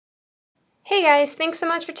Hey guys, thanks so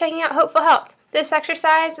much for checking out Hopeful Health. This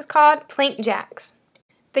exercise is called plank jacks.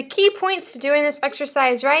 The key points to doing this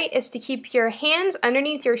exercise right is to keep your hands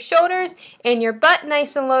underneath your shoulders and your butt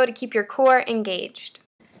nice and low to keep your core engaged.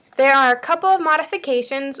 There are a couple of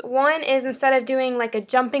modifications. One is instead of doing like a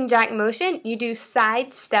jumping jack motion, you do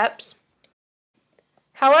side steps.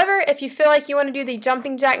 However, if you feel like you want to do the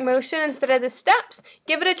jumping jack motion instead of the steps,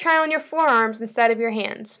 give it a try on your forearms instead of your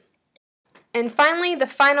hands. And finally, the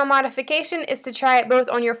final modification is to try it both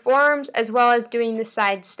on your forearms as well as doing the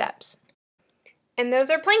side steps. And those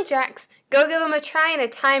are plank jacks. Go give them a try in a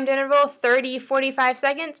timed interval, 30-45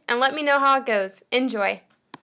 seconds, and let me know how it goes. Enjoy!